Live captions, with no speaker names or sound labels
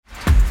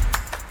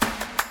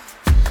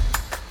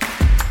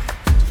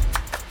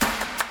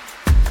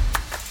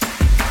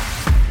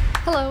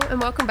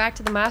and welcome back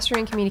to the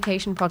Mastering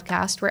Communication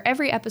podcast, where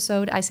every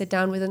episode I sit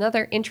down with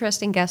another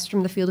interesting guest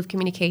from the field of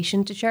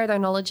communication to share their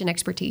knowledge and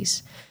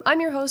expertise. I'm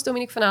your host,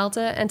 Dominique van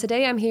Aalten, and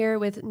today I'm here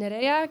with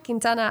Nerea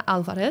Quintana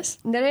Álvarez.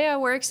 Nerea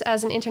works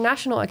as an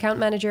international account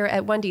manager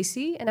at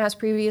 1DC and has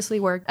previously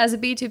worked as a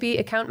B2B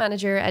account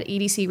manager at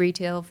EDC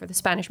Retail for the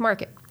Spanish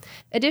market.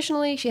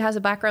 Additionally, she has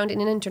a background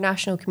in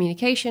international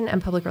communication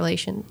and public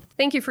relations.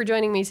 Thank you for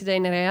joining me today,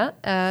 Nerea.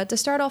 To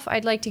start off,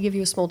 I'd like to give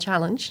you a small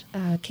challenge.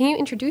 Can you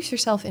introduce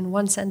yourself in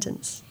one sentence?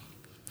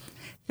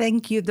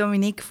 Thank you,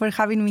 Dominique, for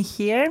having me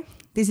here.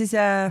 This is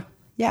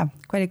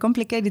quite a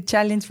complicated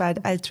challenge, but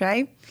I'll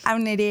try.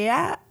 I'm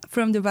Nerea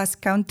from the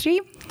Basque Country,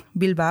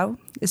 Bilbao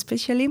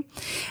especially.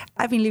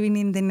 I've been living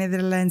in the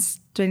Netherlands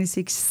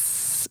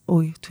 26,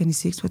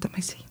 what am I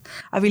saying?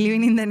 I've been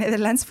living in the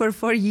Netherlands for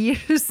 4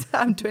 years.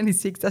 I'm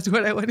 26, that's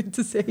what I wanted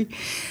to say.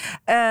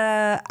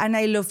 And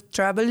I love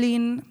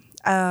traveling.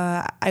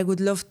 I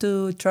would love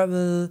to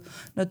travel,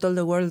 not all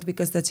the world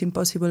because that's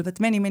impossible, but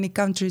many, many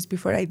countries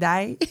before I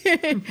die.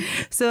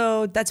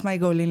 So that's my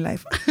goal in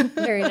life.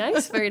 Very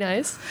nice, very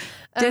nice.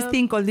 Just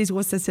think all this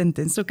was a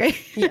sentence, okay?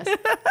 Yes,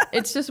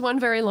 it's just one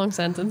very long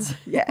sentence.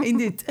 Yeah,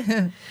 indeed.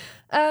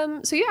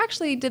 So you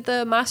actually did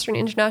the Master in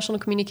International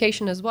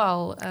Communication as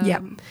well.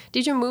 Yeah.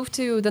 Did you move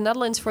to the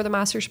Netherlands for the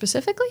Master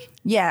specifically?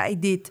 Yeah, I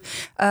did.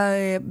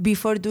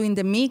 Before doing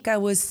the MIC, I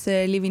was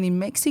living in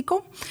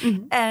Mexico.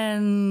 Mm-hmm.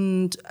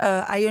 And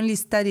I only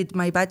studied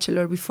my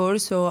bachelor before,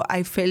 so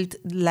I felt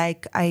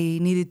like I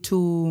needed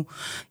to,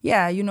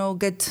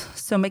 get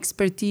some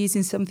expertise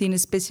in something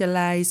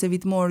specialized, a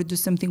bit more, do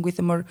something with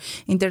a more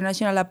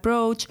international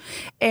approach.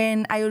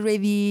 And I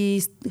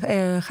already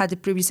had a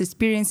previous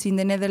experience in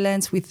the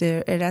Netherlands with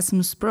the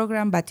Erasmus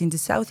program, but in the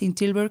south, in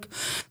Tilburg.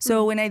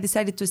 So when I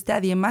decided to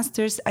study a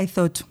master's, I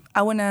thought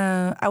I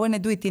wanna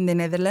do it in the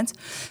Netherlands.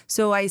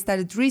 So I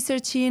started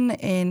researching,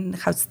 and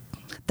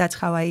that's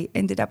how I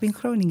ended up in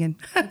Groningen.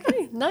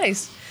 Okay,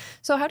 nice.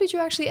 So how did you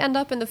actually end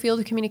up in the field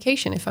of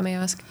communication, if I may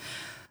ask?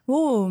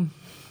 Oh,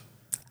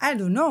 I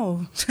don't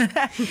know.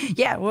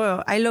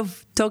 I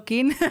love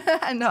talking.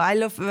 No, I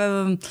love,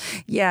 all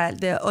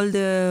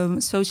the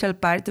social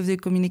part of the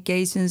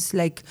communications,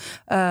 like,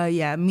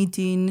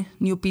 meeting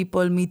new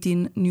people,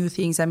 meeting new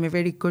things. I'm a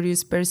very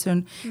curious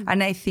person. Mm-hmm.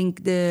 And I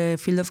think the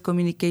field of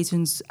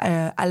communications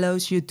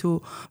allows you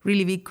to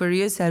really be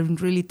curious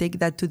and really take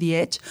that to the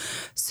edge.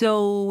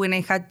 So when I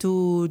had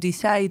to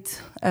decide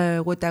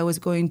what I was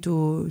going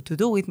to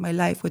do with my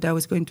life, what I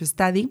was going to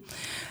study,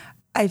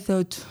 I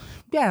thought,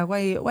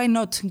 why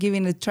not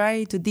giving a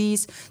try to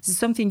this? This is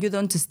something you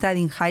don't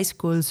study in high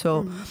school,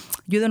 so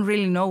you don't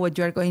really know what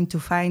you are going to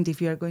find, if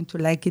you are going to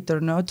like it or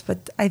not.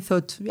 But I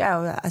thought,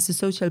 as a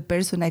social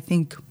person, I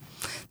think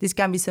this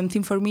can be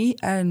something for me.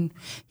 And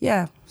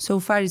so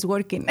far it's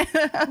working.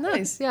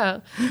 Nice, yeah.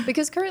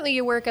 Because currently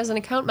you work as an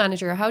account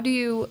manager. How do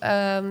you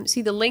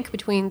see the link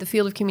between the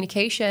field of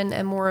communication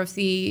and more of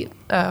the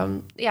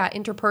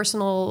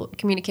interpersonal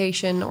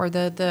communication or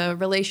the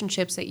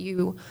relationships that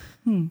you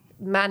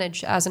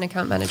manage as an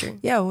account manager?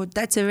 Yeah, well,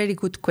 that's a very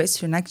good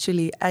question,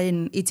 actually,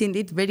 and it's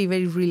indeed very,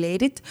 very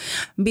related,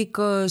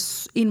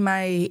 because in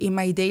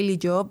my daily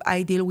job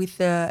I deal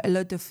with a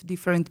lot of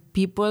different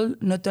people,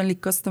 not only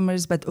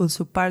customers but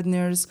also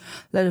partners,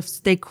 a lot of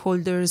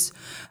stakeholders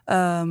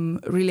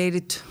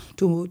related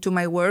to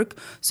my work.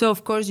 So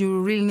of course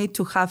you really need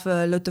to have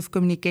a lot of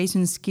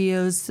communication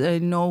skills,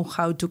 know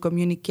how to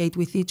communicate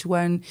with each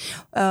one.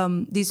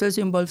 This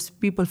also involves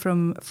people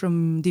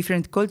from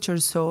different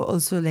cultures, so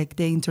also like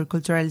the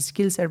intercultural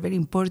skills are very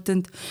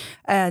important,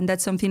 and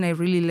that's something I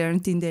really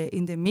learned in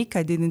the MIC.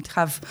 I didn't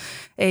have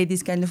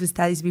this kind of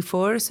studies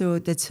before, so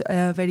that's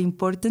very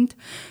important.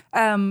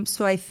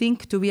 So I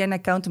think to be an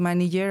account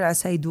manager,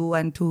 as I do,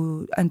 and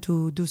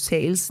to do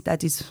sales,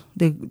 that is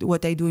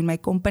what I do in my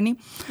company.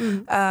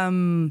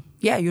 Mm-hmm.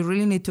 You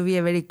really need to be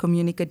a very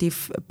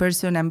communicative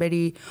person and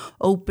very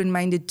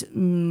open-minded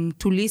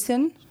to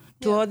listen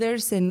to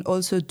others, and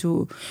also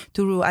to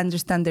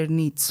understand their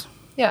needs.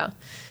 Yeah.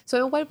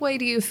 So in what way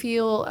do you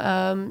feel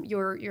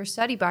your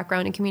study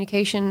background in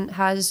communication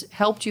has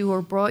helped you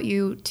or brought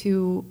you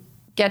to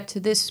get to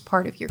this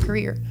part of your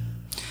career?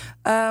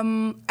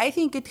 I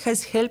think it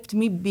has helped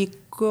me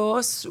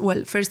because,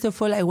 well, first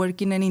of all, I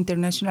work in an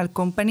international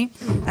company,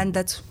 and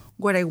that's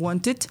what I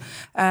wanted.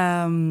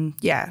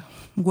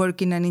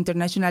 Work in an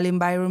international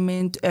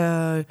environment,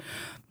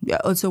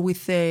 also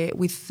with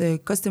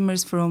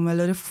customers from a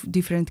lot of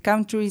different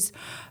countries.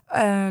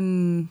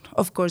 And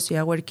of course,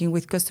 working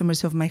with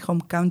customers of my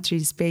home country,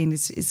 Spain,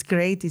 is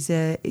great.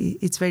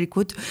 It's very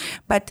good.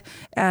 But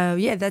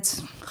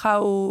that's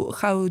how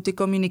the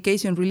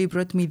communication really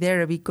brought me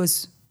there,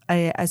 because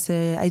as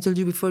I told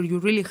you before, you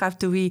really have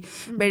to be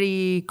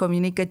very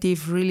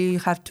communicative, really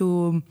have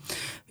to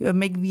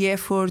make the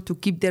effort to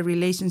keep the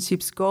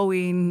relationships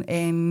going.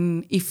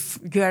 And if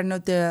you are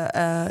not,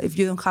 if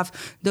you don't have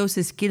those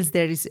skills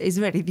there, it's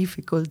very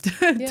difficult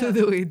to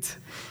do it.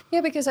 Yeah,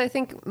 because I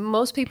think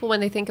most people, when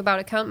they think about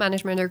account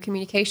management or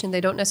communication,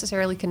 they don't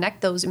necessarily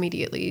connect those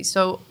immediately.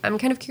 So I'm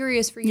kind of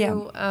curious for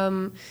you,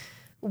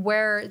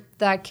 where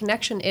that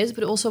connection is,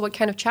 but also what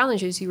kind of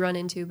challenges you run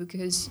into,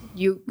 because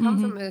you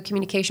come from a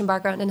communication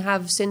background and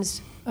have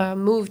since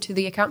moved to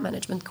the account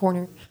management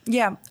corner.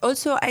 Yeah.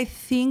 Also, I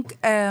think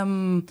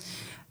in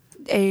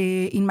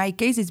my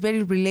case, it's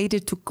very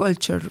related to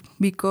culture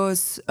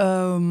because,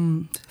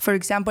 for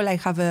example, I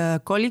have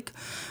a colleague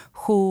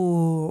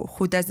who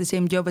does the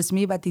same job as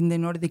me, but in the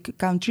Nordic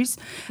countries.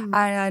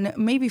 And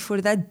maybe for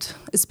that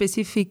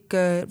specific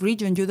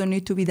region, you don't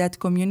need to be that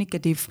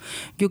communicative.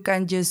 You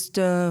can just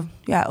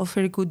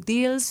offer good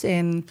deals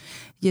and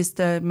just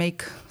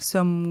make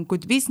some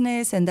good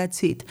business, and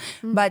that's it.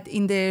 But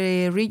in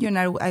the region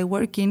I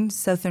work in,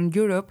 Southern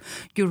Europe,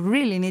 you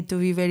really need to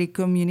be very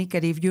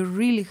communicative. You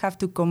really have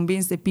to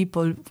convince the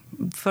people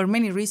for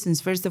many reasons.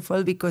 First of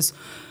all, because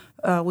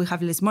we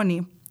have less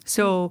money.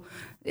 So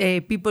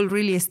people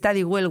really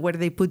study well where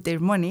they put their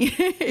money.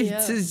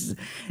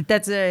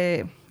 That's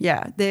the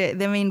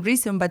main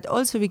reason, but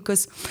also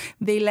because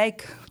they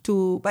like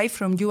to buy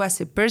from you as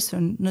a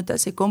person, not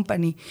as a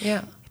company.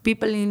 Yeah.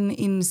 People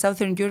in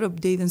Southern Europe,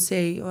 they don't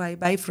say, oh, I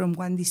buy from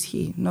one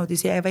DC. No, they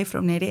say, I buy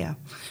from Nerea.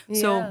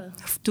 Yeah. So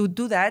to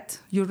do that,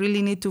 you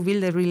really need to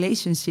build a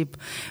relationship.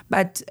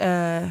 But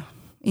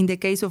in the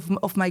case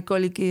of my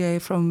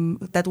colleague from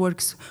that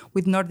works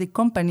with Nordic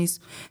companies,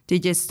 they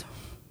just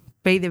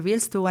pay the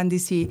bills to one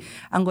DC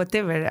and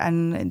whatever,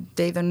 and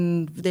they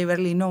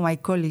barely know my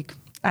colleague.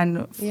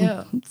 And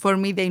for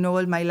me, they know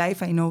all my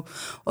life. I know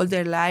all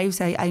their lives.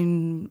 I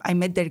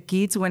met their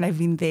kids when I've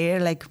been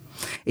there. Like,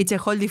 it's a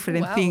whole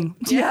different thing.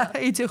 Yeah,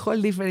 it's a whole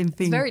different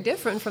thing. It's very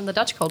different from the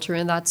Dutch culture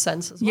in that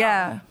sense as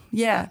well.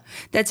 Yeah.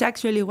 That's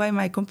actually why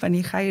my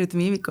company hired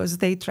me, because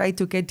they tried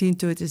to get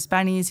into the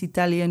Spanish,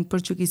 Italian,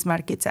 Portuguese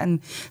markets, and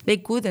they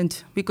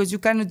couldn't, because you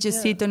cannot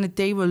just sit on a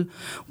table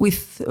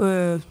with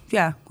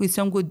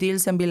some good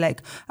deals and be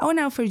like, I want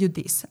to offer you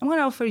this, I want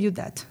to offer you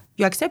that.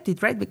 You accept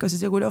it, right? Because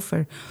it's a good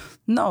offer.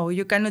 No,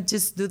 you cannot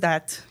just do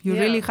that. You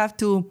really have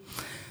to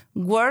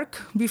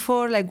work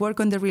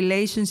on the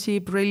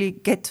relationship, really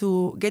get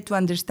to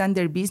understand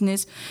their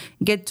business,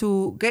 get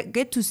to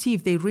see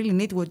if they really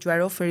need what you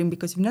are offering,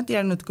 because if not, they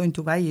are not going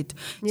to buy it.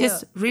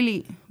 Just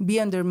really be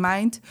on their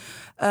mind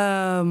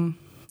and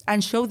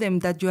show them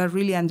that you are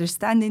really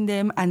understanding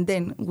them, and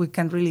then we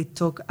can really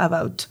talk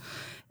about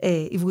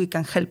if we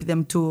can help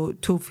them to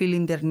fill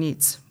in their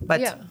needs.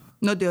 But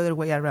not the other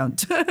way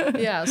around. So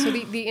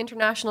the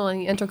international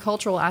and the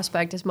intercultural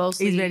aspect is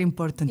mostly... It's very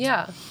important.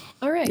 Yeah.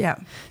 All right. Yeah.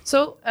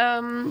 So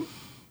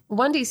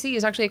 1DC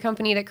is actually a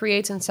company that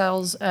creates and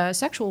sells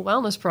sexual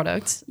wellness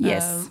products.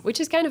 Yes. Which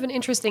is kind of an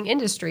interesting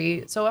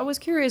industry. So I was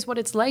curious what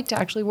it's like to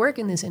actually work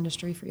in this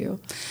industry for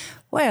you.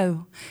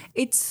 Well,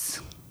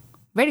 it's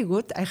very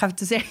good, I have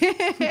to say.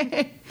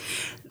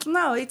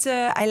 No,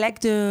 I like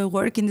to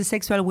work in the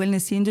sexual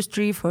wellness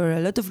industry for a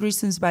lot of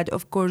reasons, but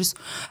of course,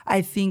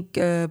 I think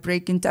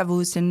breaking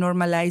taboos and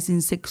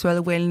normalizing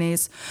sexual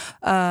wellness,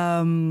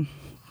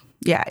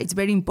 it's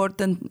very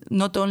important,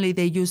 not only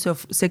the use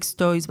of sex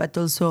toys, but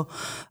also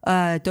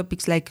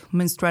topics like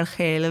menstrual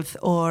health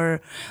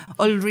or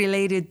all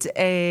related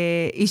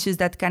issues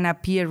that can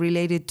appear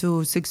related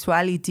to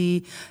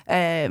sexuality,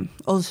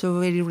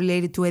 also very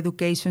related to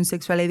education,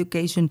 sexual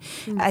education.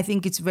 I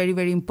think it's very,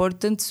 very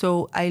important.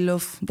 So I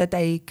love that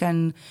I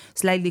can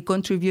slightly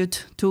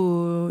contribute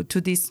to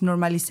this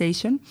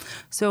normalization.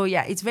 So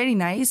it's very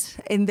nice.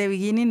 In the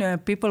beginning,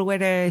 people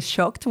were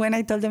shocked when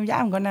I told them,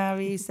 I'm going to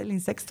be selling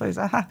sex toys.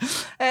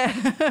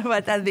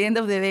 But at the end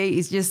of the day,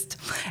 it's just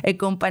a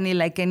company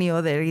like any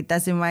other. It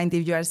doesn't mind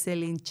if you are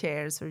selling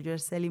chairs or you're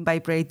selling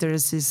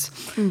vibrators.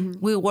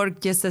 We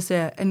work just as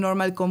a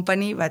normal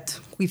company, but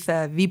with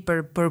a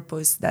deeper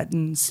purpose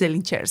than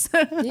selling chairs.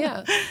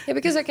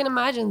 Because I can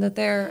imagine that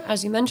there,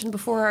 as you mentioned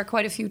before, are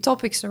quite a few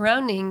topics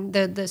surrounding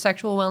the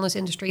sexual wellness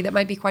industry that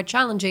might be quite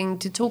challenging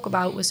to talk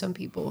about with some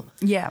people.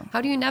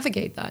 How do you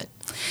navigate that?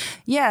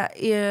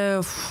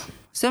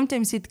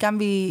 Sometimes it can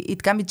be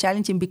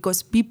challenging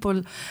because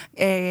people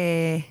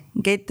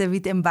get a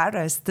bit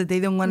embarrassed.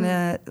 They don't want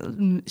to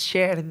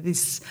share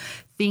these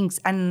things.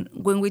 And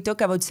when we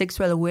talk about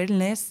sexual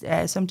awareness,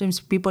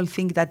 sometimes people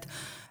think that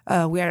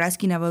we are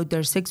asking about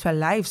their sexual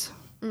lives.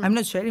 I'm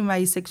not sharing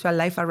my sexual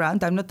life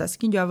around. I'm not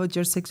asking you about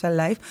your sexual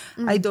life.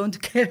 I don't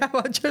care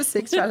about your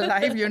sexual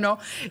life,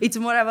 It's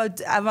more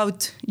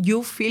about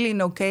you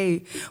feeling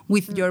okay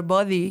with your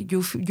body,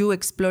 you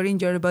exploring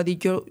your body,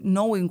 you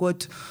knowing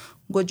what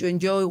you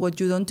enjoy, what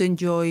you don't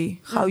enjoy,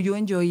 how you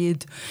enjoy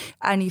it.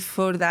 And if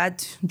for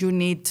that you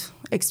need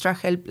extra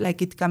help,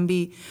 like it can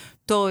be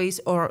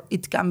toys or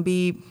it can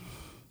be,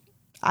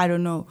 I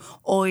don't know,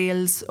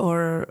 oils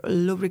or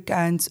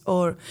lubricants,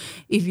 or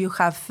if you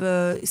have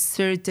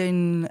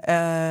certain,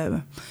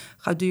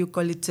 how do you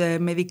call it,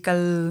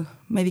 medical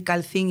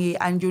thingy,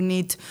 and you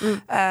need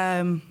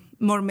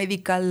more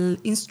medical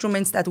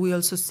instruments that we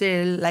also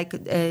sell, like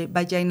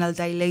vaginal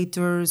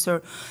dilators,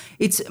 or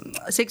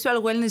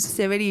sexual wellness is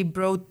a very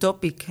broad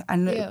topic,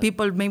 and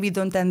people maybe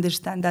don't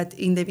understand that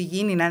in the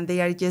beginning, and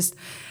they are just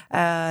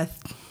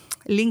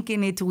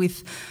linking it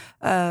with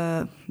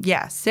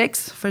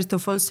sex. First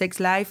of all,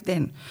 sex life,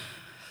 then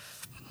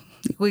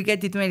we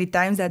get it many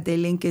times that they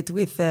link it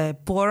with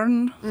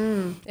porn,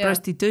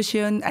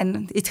 prostitution,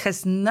 and it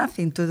has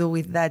nothing to do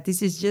with that.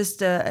 This is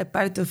just a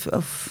part of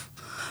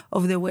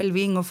the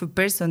well-being of a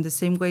person. The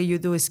same way you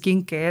do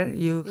skincare,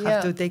 you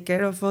have to take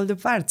care of all the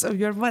parts of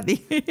your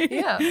body.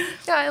 Yeah,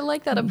 I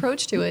like that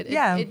approach to it.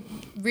 It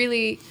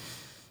really,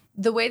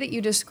 the way that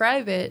you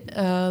describe it,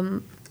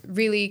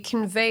 really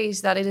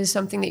conveys that it is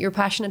something that you're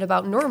passionate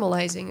about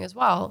normalizing as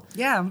well.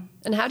 Yeah.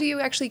 And how do you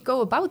actually go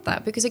about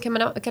that? Because I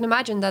can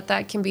imagine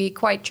that can be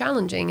quite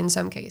challenging in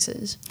some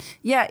cases.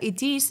 Yeah,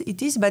 it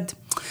is, but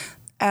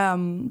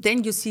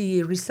then you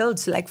see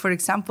results. Like, for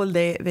example,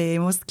 the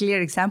most clear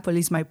example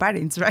is my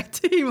parents, right?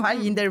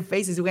 In their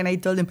faces when I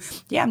told them,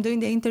 yeah, I'm doing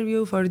the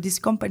interview for this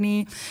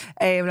company,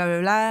 blah,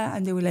 blah, blah.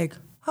 And they were like,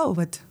 oh,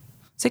 but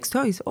sex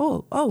toys,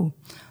 oh,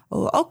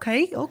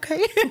 okay.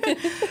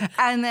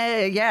 And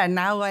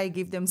now I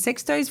give them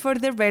sex toys for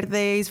their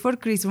birthdays, for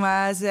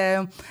Christmas.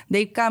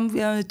 They come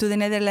to the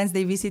Netherlands,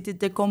 they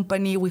visited the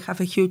company. We have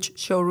a huge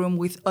showroom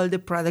with all the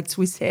products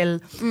we sell.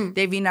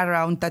 They've been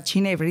around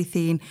touching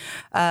everything.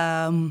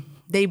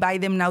 They buy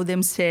them now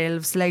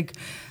themselves. Like,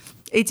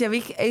 it's a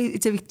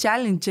big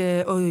challenge.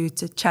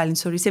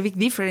 It's a big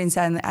difference,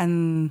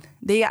 and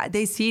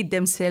they see it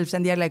themselves,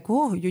 and they are like,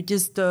 "Oh, you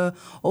just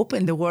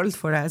opened the world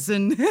for us,"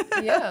 and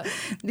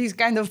these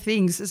kind of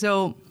things.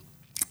 So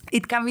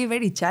it can be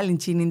very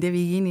challenging in the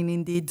beginning,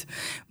 indeed.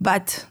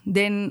 But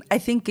then I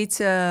think it's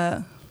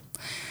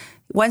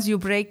once you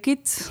break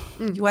it,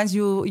 once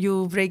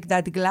you break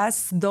that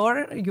glass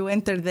door, you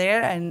enter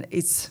there, and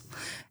it's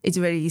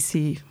very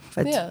easy.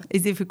 But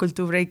it's difficult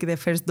to break the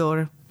first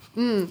door.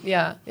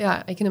 Yeah,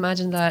 I can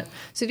imagine that.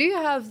 So do you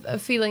have a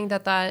feeling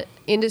that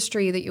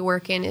industry that you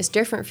work in is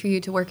different for you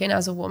to work in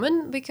as a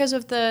woman because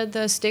of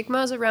the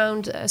stigmas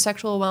around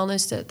sexual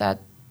wellness that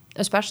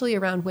especially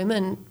around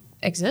women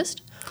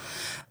exist?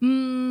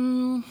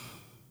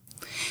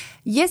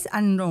 Yes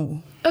and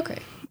no. Okay.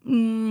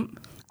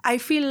 I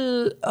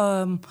feel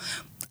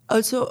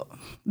also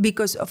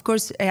because, of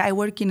course, I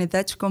work in a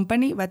Dutch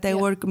company, but I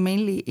work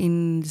mainly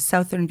in the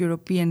Southern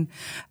European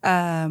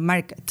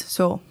market.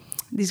 So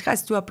this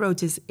has two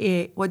approaches.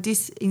 What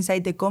is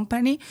inside the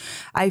company,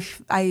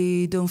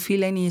 I don't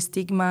feel any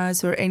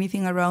stigmas or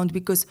anything around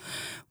because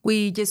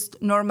we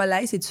just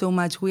normalize it so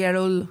much. We are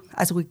all,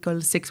 as we call,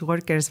 sex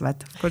workers,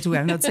 but of course we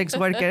are not sex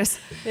workers.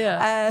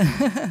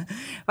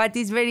 But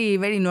it's very,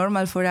 very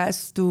normal for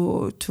us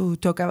to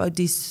talk about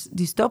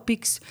these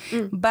topics.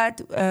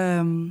 But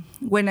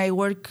when I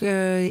work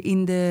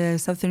in the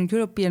Southern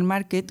European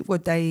market,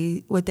 what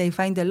I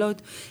find a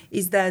lot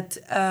is that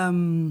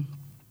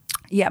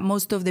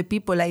most of the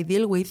people I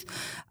deal with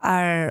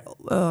are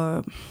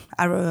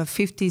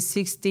 50,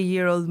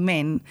 60-year-old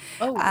men.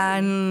 Oh, really?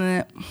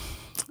 And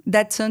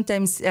that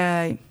sometimes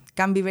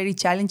can be very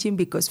challenging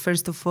because,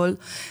 first of all,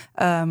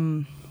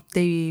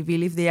 they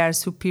believe they are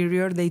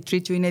superior. They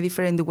treat you in a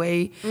different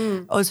way.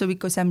 Also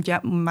because I'm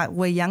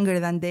way younger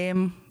than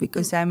them,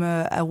 because I'm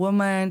a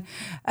woman,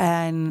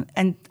 and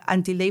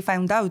until they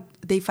find out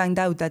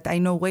that I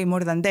know way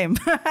more than them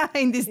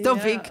in this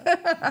topic.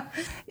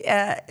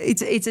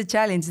 It's a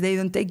challenge. They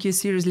don't take you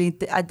seriously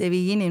at the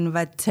beginning,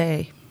 but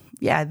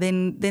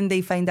then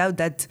they find out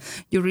that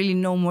you really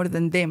know more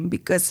than them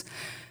because.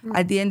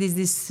 At the end, is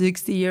this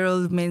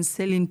 60-year-old men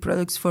selling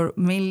products for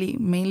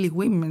mainly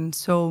women.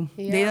 So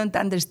they don't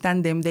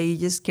understand them. They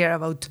just care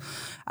about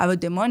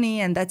the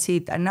money, and that's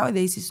it. And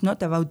nowadays, it's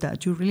not about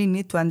that. You really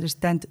need to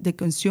understand the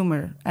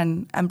consumer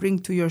and bring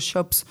to your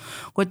shops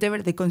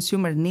whatever the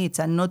consumer needs,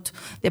 and not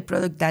the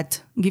product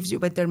that gives you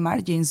better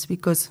margins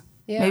because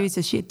maybe it's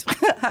a shit.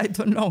 I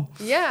don't know.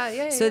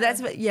 So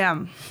that's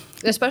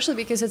especially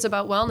because it's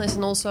about wellness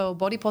and also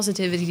body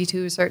positivity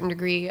to a certain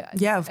degree.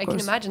 Yeah, of course. I can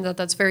imagine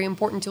that's very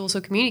important to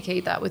also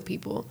communicate that with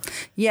people.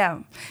 Yeah.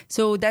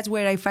 So that's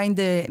where I find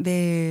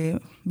the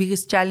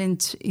biggest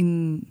challenge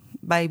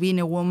by being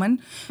a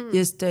woman,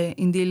 just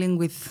in dealing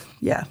with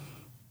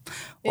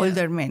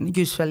older men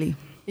usually.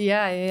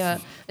 Yeah.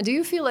 And do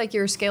you feel like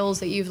your skills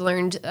that you've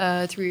learned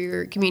through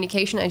your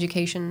communication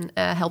education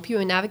help you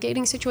in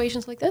navigating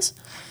situations like this?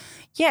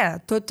 Yeah,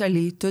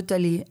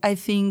 totally. I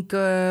think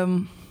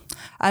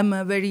I'm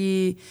a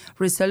very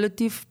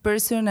resolutive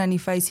person, and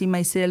if I see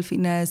myself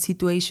in a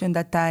situation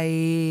that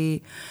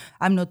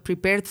I'm not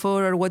prepared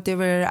for or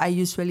whatever, I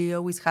usually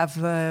always have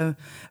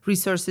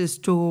resources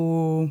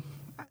to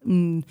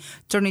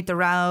turn it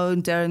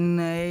around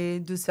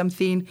and do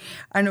something.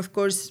 And of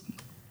course,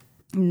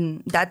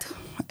 that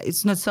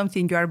it's not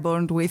something you are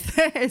born with.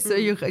 So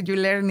you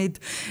learn it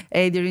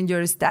during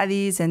your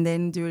studies and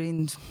then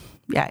during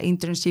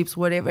internships,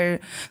 whatever.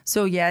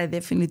 So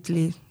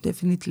definitely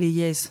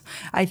yes.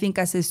 I think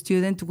as a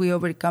student we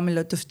overcome a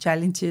lot of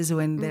challenges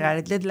when there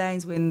are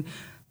deadlines, when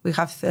we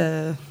have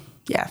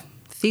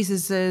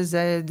theses,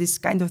 these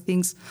kind of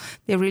things.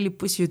 They really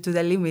push you to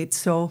the limit.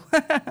 So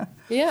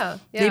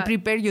they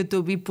prepare you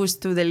to be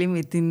pushed to the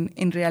limit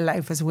in real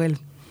life as well.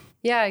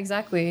 Yeah,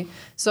 exactly.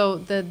 So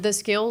the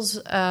skills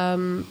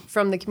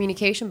from the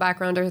communication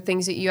background are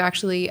things that you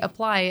actually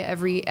apply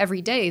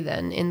every day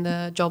then in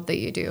the job that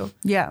you do.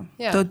 Yeah,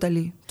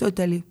 totally.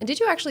 And did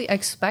you actually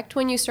expect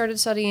when you started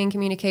studying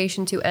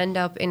communication to end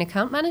up in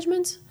account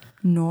management?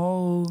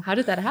 No. How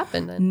did that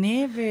happen then?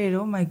 Never.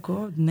 Oh my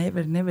God,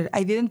 never.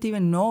 I didn't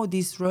even know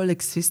this role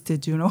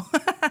existed,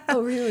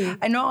 Oh, really?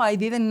 I know, I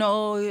didn't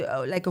know,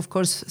 of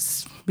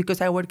course, because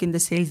I work in the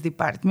sales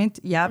department,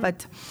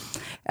 but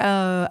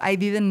I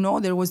didn't know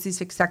there was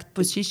this exact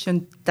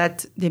position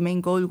that the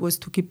main goal was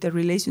to keep the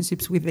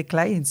relationships with the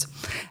clients.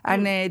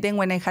 And then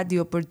when I had the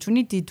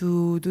opportunity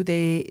to do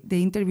the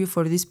interview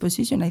for this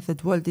position, I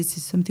thought, well, this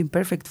is something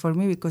perfect for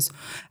me because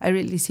I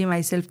really see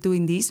myself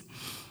doing this.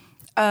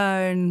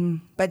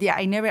 But yeah,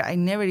 I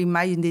never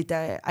imagined it.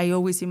 I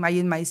always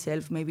imagined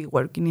myself maybe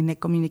working in a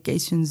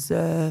communications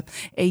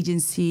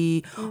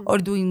agency or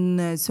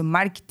doing some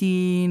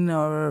marketing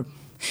or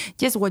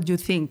just what you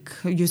think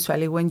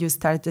usually when you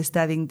start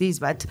studying this.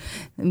 But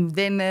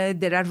then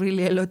there are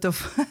really a lot of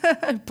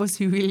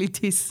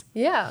possibilities.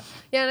 Yeah.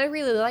 And I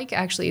really like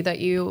actually that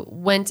you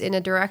went in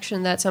a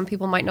direction that some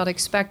people might not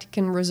expect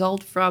can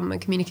result from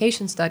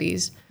communication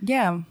studies.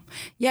 Yeah,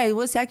 it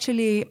was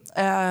actually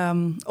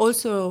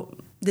also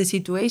the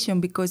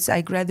situation because I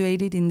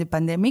graduated in the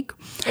pandemic.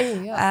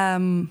 Oh, yeah.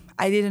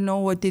 I didn't know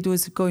what it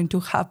was going to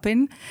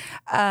happen.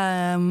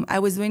 I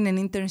was doing an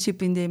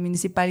internship in the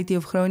municipality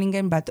of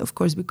Groningen, but of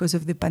course, because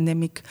of the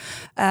pandemic,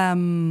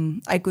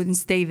 I couldn't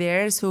stay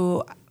there.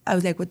 So I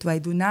was like, what do I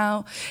do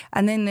now?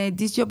 And then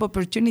this job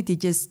opportunity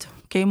just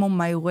came on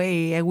my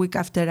way a week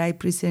after I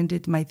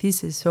presented my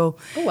thesis. So,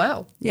 oh,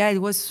 wow. Yeah, it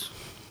was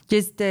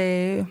just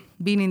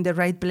being in the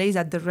right place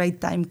at the right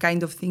time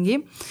kind of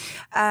thingy.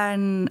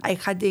 And I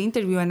had the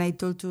interview and I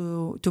told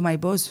to my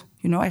boss,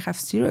 I have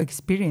zero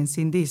experience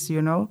in this,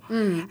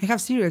 I have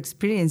zero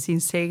experience in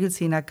sales,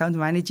 in account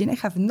managing. I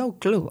have no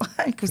clue.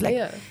 I was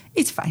like,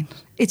 it's fine.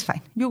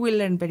 You will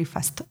learn very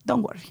fast.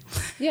 Don't worry.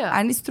 Yeah.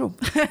 And it's true.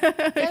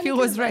 Yeah, he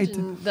was right.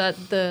 That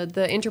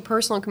the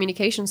interpersonal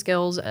communication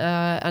skills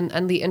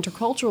and the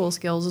intercultural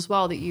skills as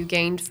well that you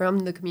gained from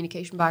the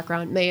communication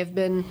background may have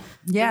been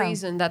the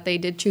reason that they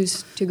did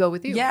choose to go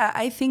with you. Yeah,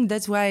 I think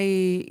that's why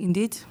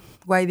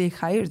they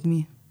hired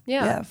me.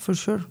 Yeah, for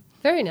sure.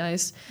 Very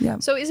nice. Yeah.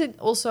 So is it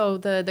also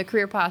the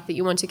career path that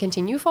you want to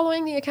continue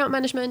following the account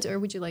management, or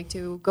would you like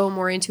to go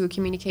more into a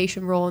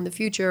communication role in the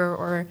future?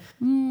 Or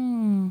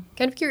kind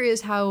of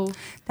curious how...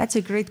 That's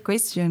a great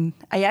question.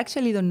 I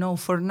actually don't know.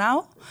 For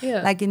now,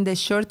 like in the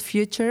short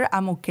future,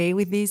 I'm okay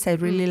with this. I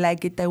really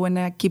like it. I want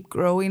to keep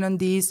growing on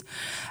this.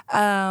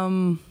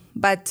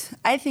 But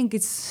I think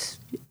it's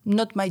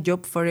not my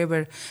job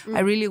forever. I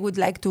really would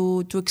like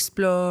to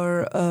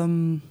explore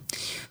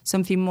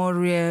something more,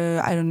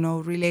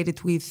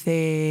 related with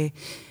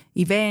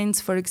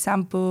events, for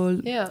example.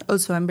 Yeah.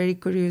 Also, I'm very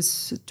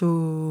curious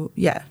to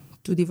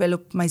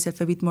develop myself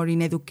a bit more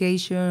in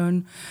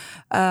education.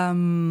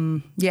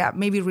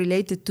 Maybe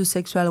related to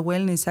sexual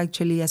wellness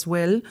actually as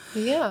well.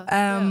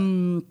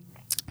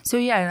 So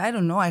I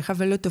don't know. I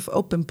have a lot of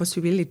open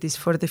possibilities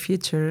for the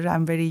future.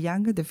 I'm very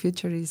young. The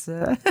future is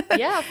for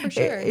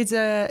sure.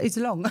 It's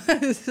long,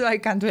 so I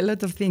can do a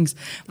lot of things.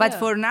 But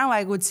for now,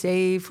 I would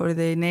say for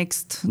the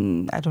next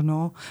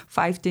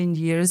 5-10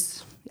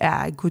 years,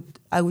 I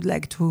would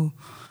like to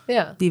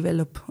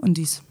develop on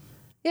this.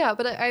 Yeah,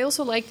 but I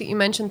also like that you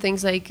mentioned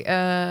things like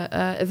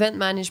event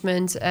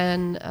management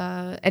and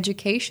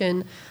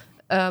education.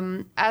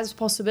 As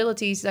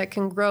possibilities that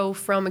can grow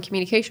from a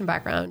communication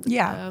background.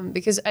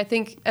 Because I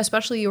think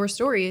especially your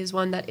story is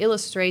one that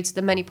illustrates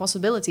the many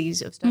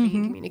possibilities of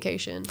studying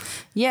communication.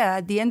 Yeah,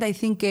 at the end, I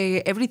think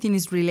everything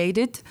is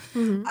related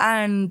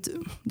and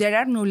there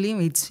are no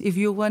limits. If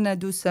you want to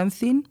do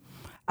something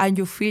and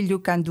you feel you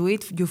can do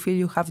it, you feel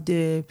you have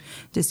the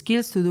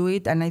skills to do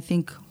it, and I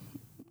think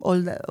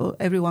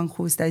everyone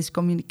who studies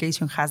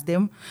communication has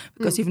them,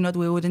 because if not,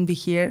 we wouldn't be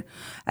here.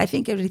 I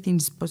think everything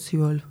is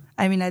possible.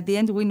 I mean, at the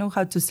end, we know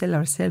how to sell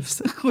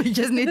ourselves. We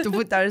just need to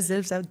put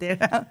ourselves out there.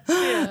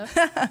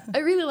 I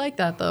really like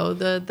that, though,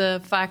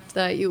 the fact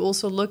that you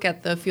also look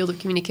at the field of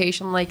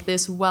communication like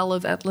this well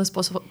of endless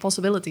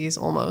possibilities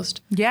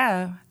almost.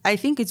 Yeah, I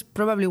think it's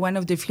probably one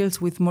of the fields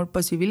with more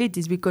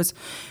possibilities because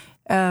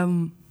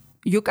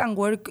you can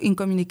work in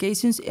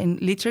communications in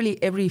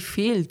literally every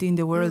field in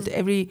the world.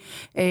 Every,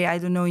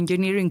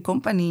 engineering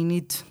company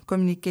needs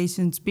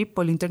communications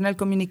people, internal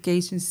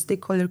communications,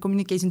 stakeholder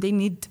communication. They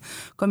need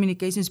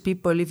communications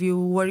people. If you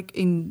work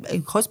in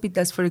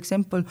hospitals, for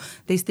example,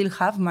 they still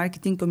have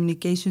marketing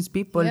communications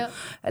people. Yeah.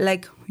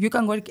 Like, you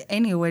can work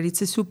anywhere.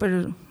 It's a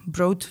super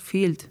broad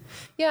field.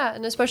 Yeah,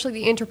 and especially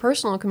the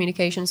interpersonal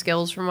communication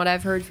skills, from what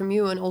I've heard from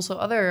you and also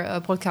other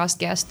podcast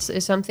guests,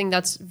 is something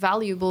that's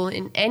valuable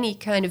in any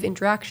kind of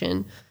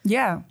interaction.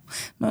 Yeah,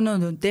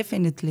 no,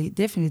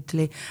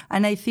 definitely.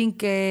 And I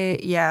think,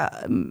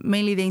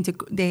 mainly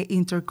the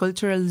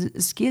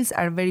intercultural skills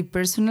are very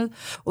personal,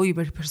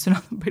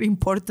 very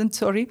important,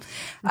 sorry.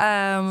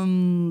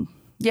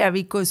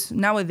 because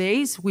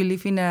nowadays we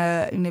live in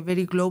a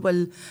very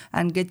global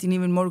and getting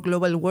even more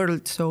global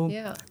world. So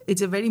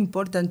it's very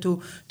important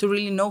to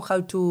really know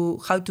how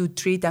to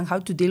treat and how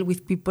to deal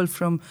with people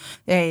from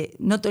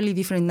not only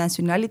different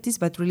nationalities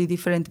but really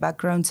different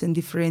backgrounds and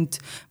different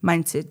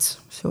mindsets.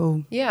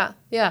 So yeah.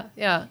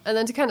 And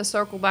then to kind of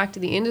circle back to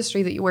the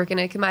industry that you work in,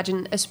 I can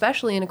imagine,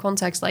 especially in a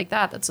context like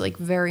that, that's like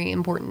very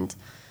important.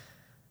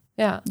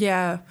 Yeah.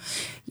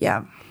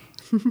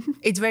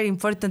 It's very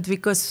important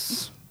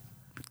because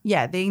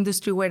the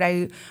industry where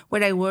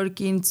I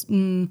work in,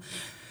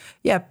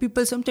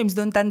 people sometimes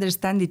don't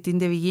understand it in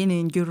the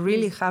beginning. You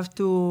really have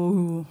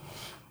to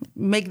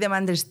make them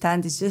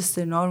understand it's just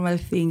a normal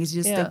thing, it's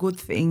just a good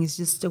thing, it's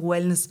just a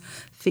wellness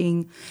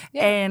thing.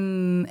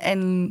 And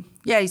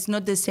it's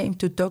not the same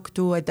to talk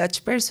to a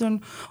Dutch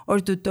person or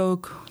to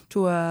talk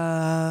to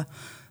a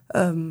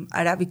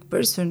Arabic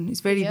person.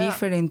 It's very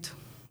different.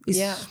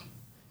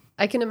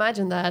 I can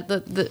imagine that.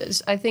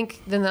 I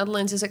think the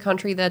Netherlands is a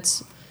country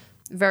that's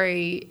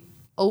very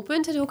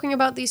open to talking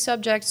about these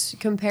subjects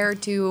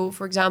compared to,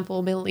 for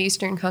example, Middle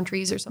Eastern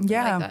countries or something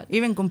like that.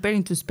 Even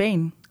comparing to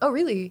Spain. Oh,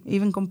 really?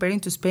 Even comparing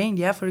to Spain,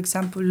 for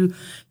example,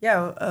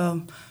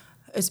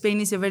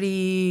 Spain is a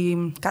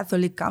very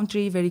Catholic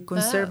country, very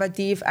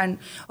conservative, and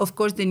of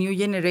course the new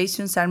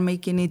generations are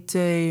making it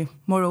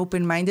more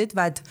open-minded,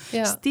 but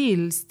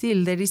still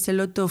there is a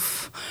lot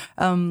of,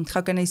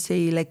 how can I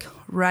say, like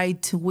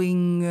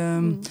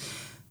right-wing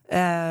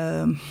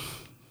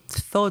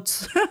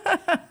thoughts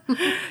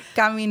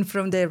coming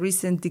from the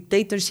recent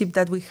dictatorship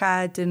that we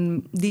had,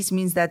 and this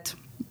means that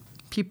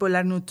people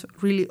are not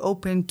really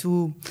open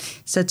to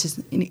such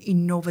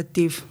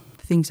innovative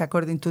things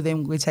according to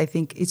them, which I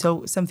think is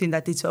something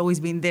that it's always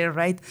been there,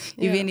 right?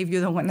 Even if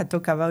you don't want to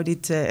talk about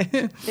it.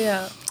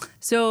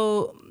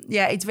 So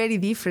it's very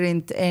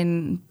different.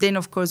 And then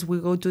of course we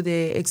go to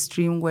the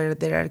extreme where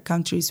there are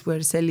countries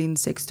where selling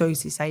sex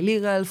toys is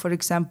illegal, for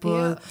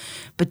example,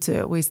 but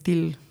we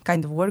still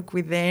kind of work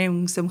with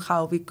them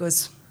somehow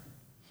because,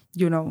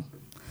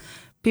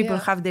 people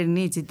have their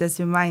needs. It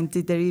doesn't mind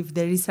if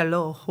there is a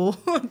law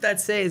that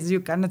says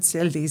you cannot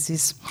sell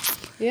this.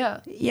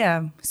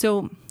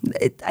 So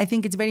I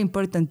think it's very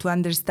important to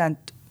understand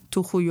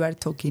to who you are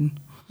talking.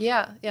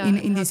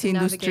 In this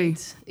industry.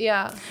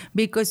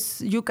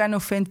 Because you can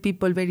offend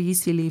people very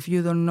easily if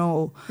you don't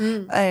know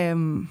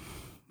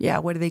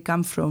where they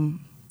come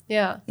from.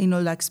 In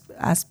all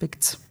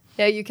aspects.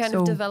 You kind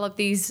of develop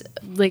these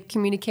like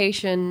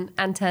communication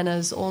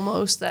antennas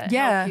almost that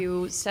help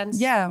you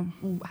sense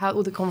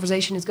how the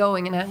conversation is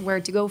going and where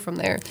to go from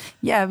there.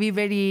 Be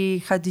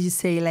very, how do you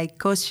say, like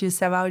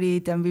cautious about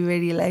it and be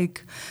very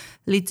like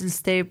little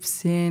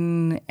steps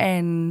and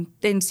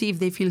then see if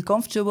they feel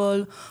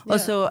comfortable.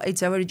 Also,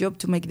 it's our job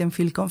to make them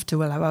feel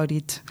comfortable about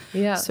it.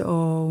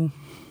 So,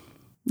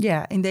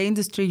 in the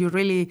industry, you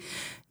really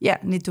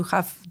need to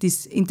have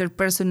these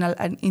interpersonal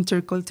and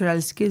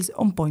intercultural skills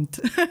on point.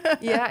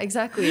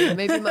 Exactly.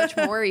 Maybe much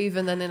more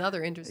even than in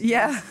other industries.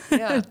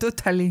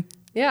 Totally.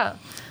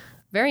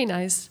 Very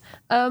nice.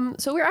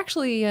 So we're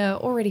actually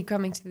already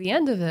coming to the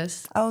end of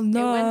this. Oh,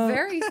 no. It went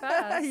very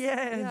fast.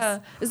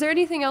 Yes. Is there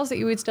anything else that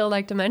you would still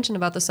like to mention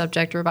about the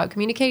subject or about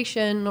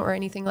communication or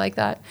anything like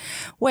that?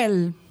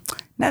 Well,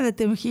 now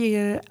that I'm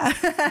here,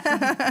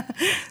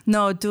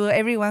 no, to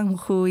everyone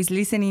who is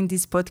listening to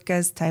this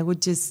podcast, I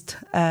would just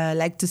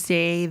like to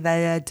say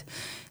that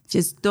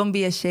just don't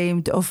be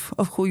ashamed of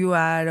who you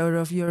are or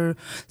of your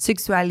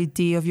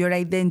sexuality, of your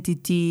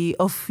identity,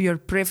 of your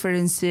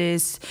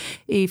preferences.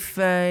 If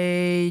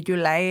you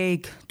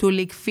like to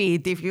lick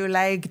feet, if you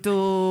like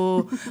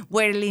to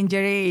wear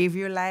lingerie, if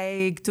you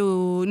like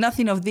to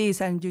nothing of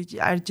this and you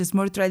are just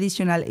more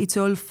traditional, it's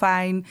all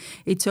fine.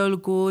 It's all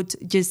good.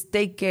 Just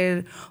take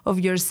care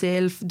of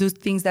yourself. Do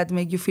things that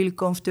make you feel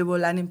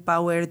comfortable and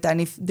empowered.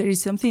 And if there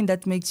is something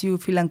that makes you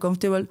feel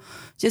uncomfortable,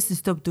 just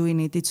stop doing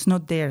it. It's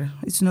not there.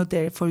 It's not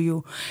there for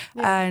you.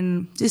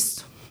 And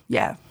just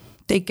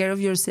take care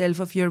of yourself,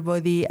 of your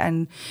body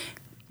and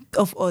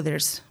of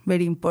others.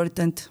 Very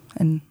important.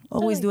 And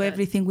always do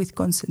everything with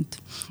consent.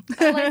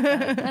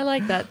 I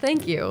like that.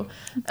 Thank you.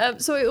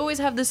 So I always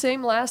have the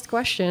same last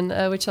question,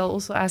 which I'll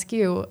also ask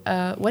you.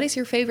 What is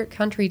your favorite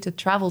country to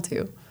travel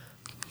to?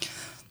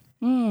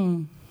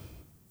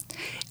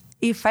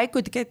 If I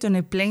could get on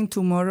a plane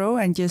tomorrow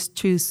and just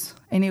choose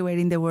anywhere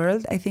in the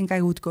world, I think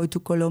I would go to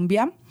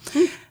Colombia.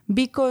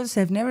 Because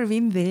I've never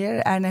been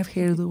there and I've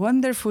heard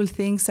wonderful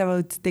things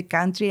about the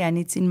country and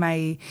it's in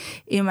my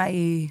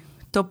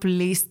top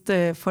list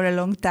for a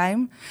long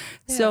time.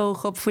 So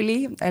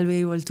hopefully I'll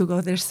be able to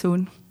go there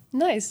soon.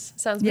 Nice.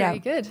 Sounds very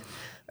good.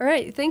 All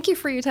right. Thank you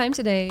for your time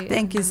today.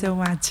 Thank you so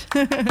much.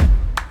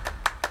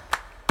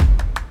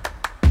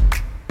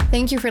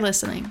 Thank you for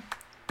listening.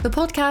 The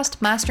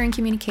podcast Mastering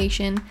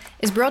Communication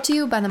is brought to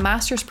you by the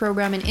Master's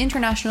Program in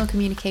International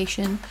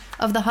Communication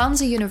of the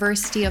Hanze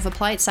University of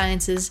Applied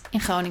Sciences in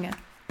Groningen.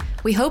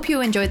 We hope you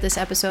enjoyed this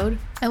episode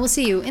and we'll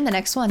see you in the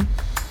next one.